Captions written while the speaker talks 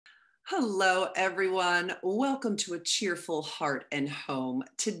Hello, everyone. Welcome to A Cheerful Heart and Home.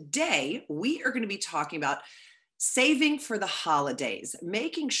 Today, we are going to be talking about saving for the holidays,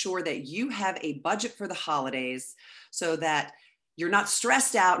 making sure that you have a budget for the holidays so that you're not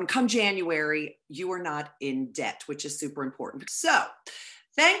stressed out and come January, you are not in debt, which is super important. So,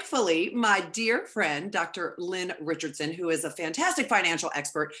 thankfully, my dear friend, Dr. Lynn Richardson, who is a fantastic financial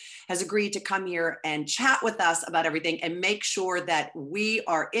expert, has agreed to come here and chat with us about everything and make sure that we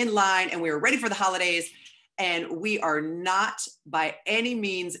are in line and we are ready for the holidays and we are not by any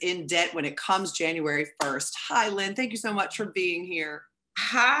means in debt when it comes January 1st. Hi, Lynn. Thank you so much for being here.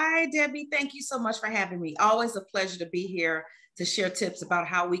 Hi, Debbie. Thank you so much for having me. Always a pleasure to be here to share tips about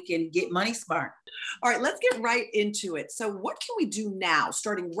how we can get money smart. All right, let's get right into it. So, what can we do now,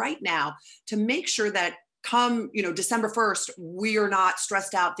 starting right now, to make sure that come, December 1st, we are not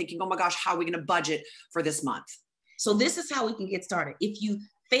stressed out thinking, oh my gosh, how are we going to budget for this month? So this is how we can get started. If you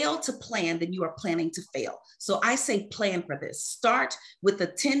fail to plan, then you are planning to fail. So I say plan for this. Start with the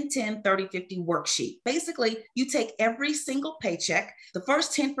 10-10-30-50 worksheet. Basically, you take every single paycheck, the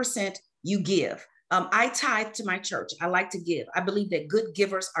first 10% you give. I tithe to my church. I like to give. I believe that good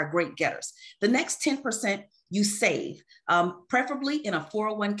givers are great getters. The next 10% you save, preferably in a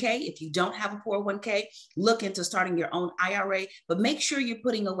 401k. If you don't have a 401k, look into starting your own IRA, but make sure you're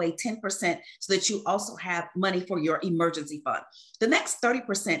putting away 10% so that you also have money for your emergency fund. The next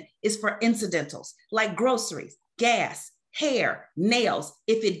 30% is for incidentals like groceries, gas, hair, nails.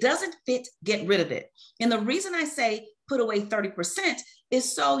 If it doesn't fit, get rid of it. And the reason I say put away 30%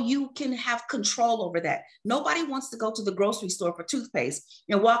 is so you can have control over that. Nobody wants to go to the grocery store for toothpaste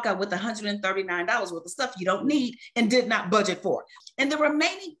and walk out with $139 worth of stuff you don't need and did not budget for. And the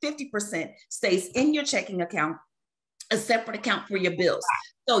remaining 50% stays in your checking account, a separate account for your bills.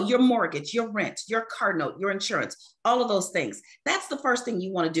 So your mortgage, your rent, your car note, your insurance, all of those things. That's the first thing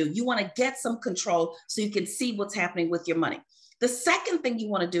you want to do. You want to get some control so you can see what's happening with your money. The second thing you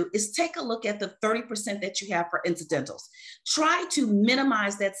want to do is take a look at the 30% that you have for incidentals. Try to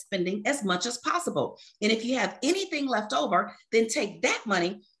minimize that spending as much as possible. And if you have anything left over, then take that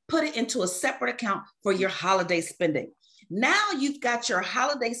money, put it into a separate account for your holiday spending. Now you've got your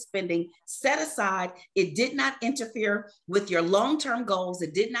holiday spending set aside. It did not interfere with your long-term goals.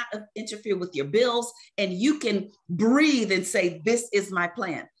 It did not interfere with your bills. And you can breathe and say, this is my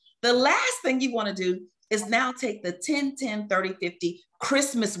plan. The last thing you want to do is now take the 10-10-30-50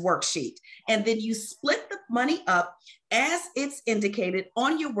 Christmas worksheet. And then you split the money up as it's indicated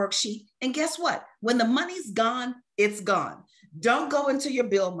on your worksheet. And guess what? When the money's gone, it's gone. Don't go into your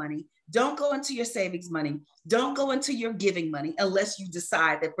bill money. Don't go into your savings money. Don't go into your giving money unless you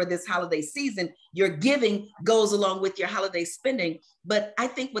decide that for this holiday season, your giving goes along with your holiday spending. But I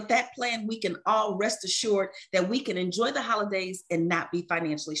think with that plan, we can all rest assured that we can enjoy the holidays and not be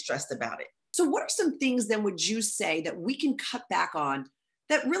financially stressed about it. So, what are some things then would you say that we can cut back on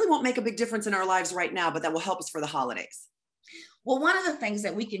that really won't make a big difference in our lives right now, but that will help us for the holidays? Well, one of the things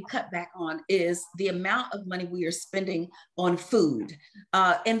that we can cut back on is the amount of money we are spending on food.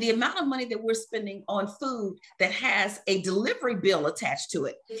 And the amount of money that we're spending on food that has a delivery bill attached to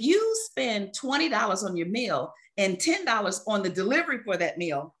it. If you spend $20 on your meal and $10 on the delivery for that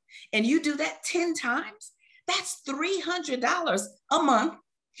meal, and you do that 10 times, that's $300 a month.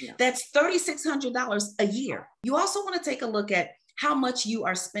 Yeah. That's $3,600 a year. You also want to take a look at how much you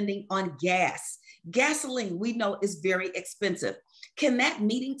are spending on gas. Gasoline, we know, is very expensive. Can that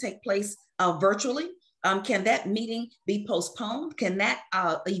meeting take place virtually? Can that meeting be postponed? Can that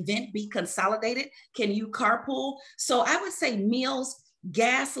event be consolidated? Can you carpool? So I would say meals,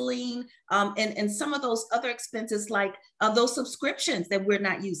 gasoline, and some of those other expenses like those subscriptions that we're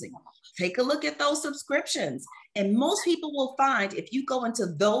not using. Take a look at those subscriptions. And most people will find if you go into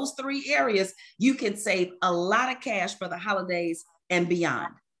those three areas, you can save a lot of cash for the holidays and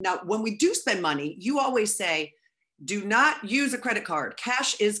beyond. Now, when we do spend money, you always say, do not use a credit card.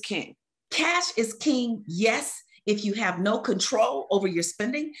 Cash is king. Cash is king, yes, if you have no control over your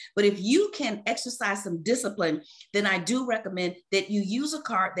spending. But if you can exercise some discipline, then I do recommend that you use a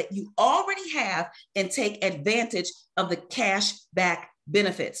card that you already have and take advantage of the cash back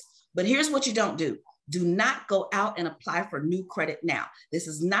benefits. But here's what you don't do. Do not go out and apply for new credit now. This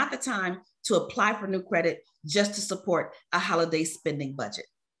is not the time to apply for new credit just to support a holiday spending budget.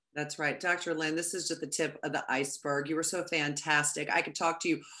 That's right. Dr. Lynn, this is just the tip of the iceberg. You were so fantastic. I could talk to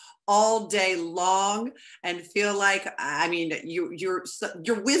you all day long and feel like,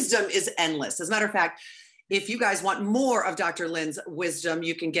 your wisdom is endless. As a matter of fact, if you guys want more of Dr. Lynn's wisdom,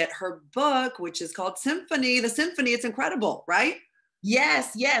 you can get her book, which is called Symphony. The Symphony, it's incredible, right?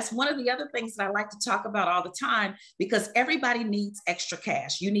 Yes, yes. One of the other things that I like to talk about all the time, because everybody needs extra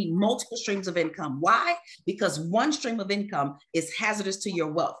cash. You need multiple streams of income. Why? Because one stream of income is hazardous to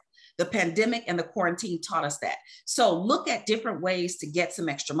your wealth. The pandemic and the quarantine taught us that. So look at different ways to get some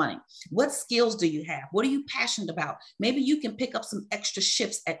extra money. What skills do you have? What are you passionate about? Maybe you can pick up some extra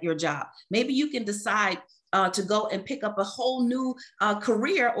shifts at your job. Maybe you can decide to go and pick up a whole new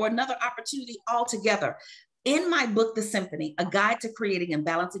career or another opportunity altogether. In my book, The Symphony, A Guide to Creating and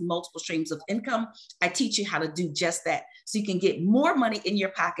Balancing Multiple Streams of Income, I teach you how to do just that. So you can get more money in your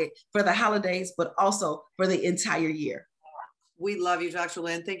pocket for the holidays, but also for the entire year. We love you, Dr.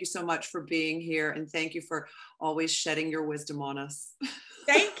 Lynn. Thank you so much for being here. And thank you for always shedding your wisdom on us.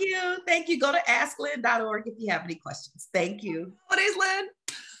 Thank you. Thank you. Go to asklynn.org if you have any questions. Thank you. Holidays, Lynn.